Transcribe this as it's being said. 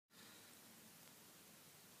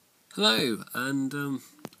Hello, and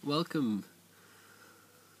welcome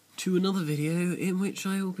to another video in which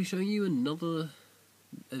I will be showing you another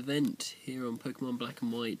event here on Pokemon Black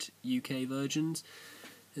and White UK versions.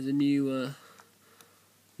 There's a new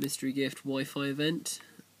mystery gift Wi-Fi event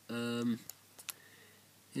in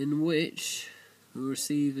which we'll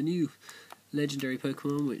receive a new legendary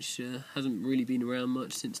Pokemon which hasn't really been around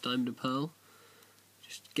much since Diamond and Pearl.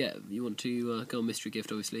 You want to go on mystery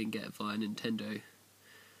gift obviously and get it via Nintendo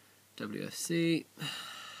WFC.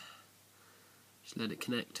 Just let it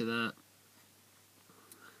connect to that.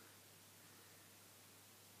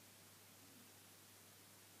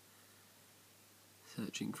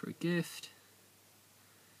 Searching for a gift.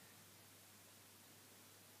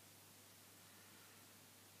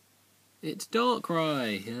 It's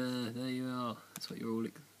Darkrai! There you are. That's what you're all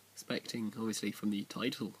expecting, obviously, from the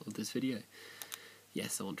title of this video.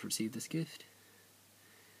 Yes, I want to receive this gift.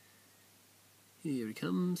 Here he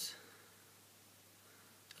comes.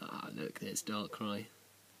 Ah, look, there's Darkrai.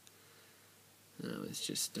 Now it's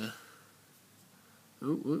just,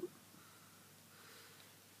 oh.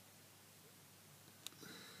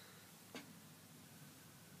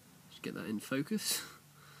 Just get that in focus.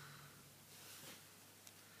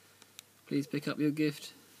 Please pick up your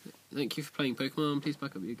gift. Thank you for playing Pokemon. Please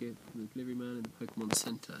pick up your gift from the delivery man in the Pokemon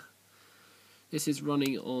Center. This is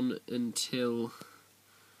running on until...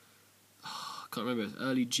 I can't remember, it's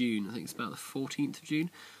early June. I think it's about the 14th of June.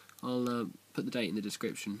 I'll put the date in the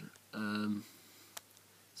description.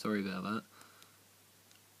 Sorry about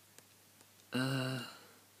that.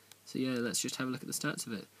 So yeah, let's just have a look at the stats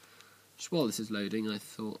of it. Just while this is loading, I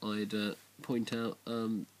thought I'd point out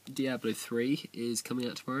Diablo 3 is coming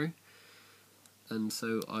out tomorrow. And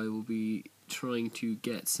so I will be trying to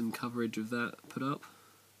get some coverage of that put up.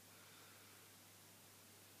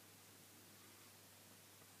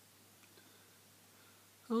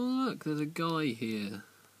 Oh look, there's a guy here.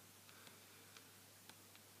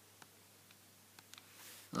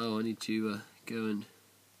 Oh, I need to go and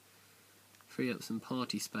free up some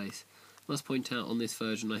party space. Must point out on this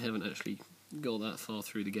version I haven't actually got that far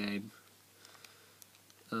through the game.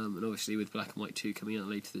 And obviously with Black and White 2 coming out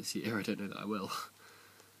later this year, I don't know that I will.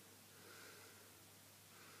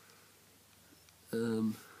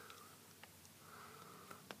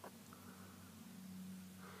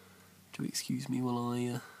 Do excuse me while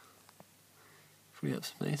I free up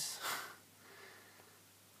space.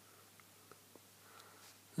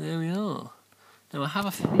 There we are. Now I have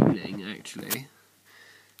a feeling, actually,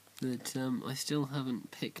 that I still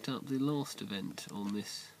haven't picked up the last event on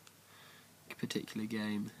this particular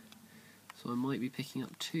game. So I might be picking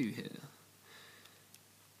up 2 here.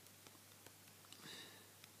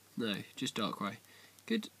 No, just Darkrai.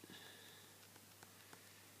 Good.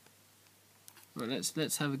 Right,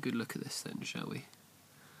 let's have a good look at this then, shall we?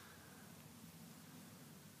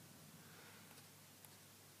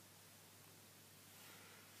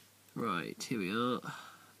 Right, here we are.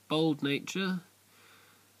 Bold Nature.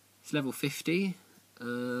 It's level 50.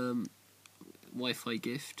 Wi-Fi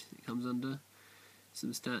gift it comes under.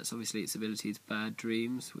 Some stats, obviously its ability is Bad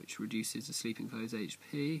Dreams, which reduces the sleeping foe's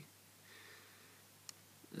HP.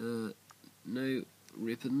 No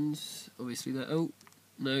ribbons, obviously that. Oh,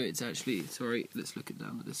 no, it's actually, sorry, let's look it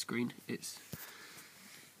down at the screen. It's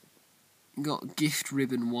got Gift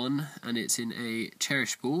Ribbon 1, and it's in a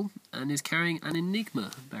Cherish Ball, and is carrying an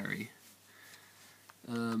Enigma Berry.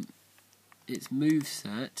 Its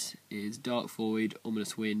moveset is Dark Void,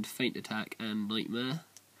 Ominous Wind, Faint Attack, and Nightmare.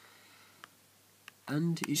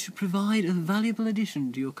 And it should provide a valuable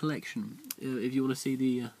addition to your collection. If you want to see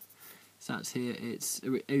the stats here, its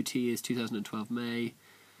OT is 2012 May.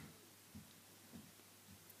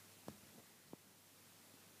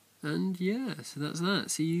 And yeah, so that's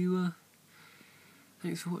that. See you,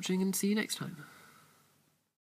 thanks for watching and see you next time.